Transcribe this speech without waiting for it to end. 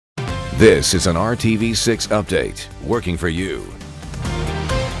This is an RTV6 update, working for you.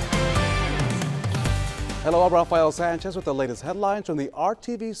 Hello, I'm Rafael Sanchez with the latest headlines from the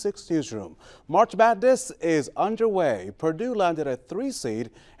RTV6 newsroom. March Madness is underway. Purdue landed a 3 seed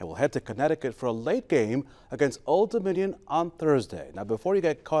and will head to Connecticut for a late game against Old Dominion on Thursday. Now, before you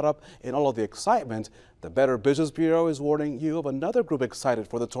get caught up in all of the excitement, the Better Business Bureau is warning you of another group excited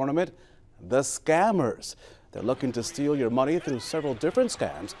for the tournament, the scammers. They're looking to steal your money through several different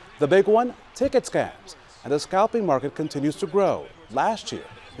scams. The big one, ticket scams. And the scalping market continues to grow. Last year,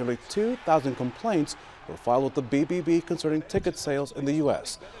 nearly 2,000 complaints were filed with the BBB concerning ticket sales in the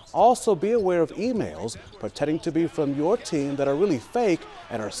U.S. Also, be aware of emails pretending to be from your team that are really fake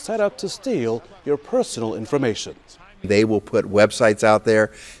and are set up to steal your personal information. They will put websites out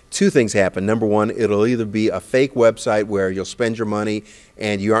there. Two things happen. Number one, it'll either be a fake website where you'll spend your money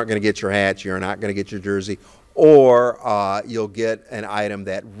and you aren't going to get your hats, you're not going to get your jersey, or you'll get an item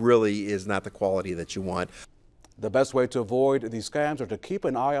that really is not the quality that you want. The best way to avoid these scams are to keep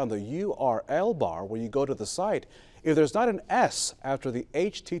an eye on the URL bar when you go to the site. If there's not an S after the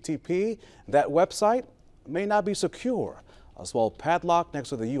HTTP, that website may not be secure. A small padlock next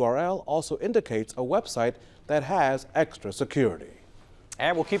to the URL also indicates a website that has extra security.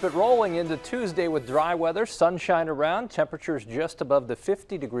 And we'll keep it rolling into Tuesday with dry weather, sunshine around, temperatures just above the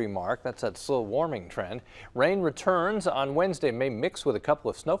 50-degree mark. That's that slow warming trend. Rain returns on Wednesday, may mix with a couple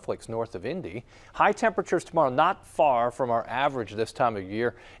of snowflakes north of Indy. High temperatures tomorrow not far from our average this time of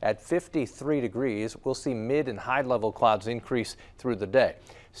year at 53 degrees. We'll see mid and high level clouds increase through the day.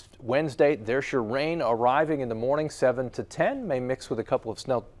 Wednesday, there's your rain arriving in the morning, 7 to 10, may mix with a couple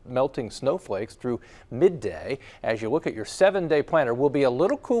of melting snowflakes through midday. As you look at your 7-day planner, will be a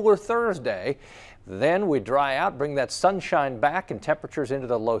little cooler Thursday. Then we dry out, bring that sunshine back, and temperatures into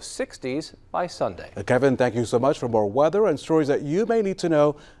the low 60s by Sunday. Kevin, thank you so much. For more weather and stories that you may need to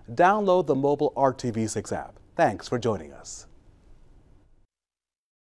know, download the mobile RTV6 app. Thanks for joining us.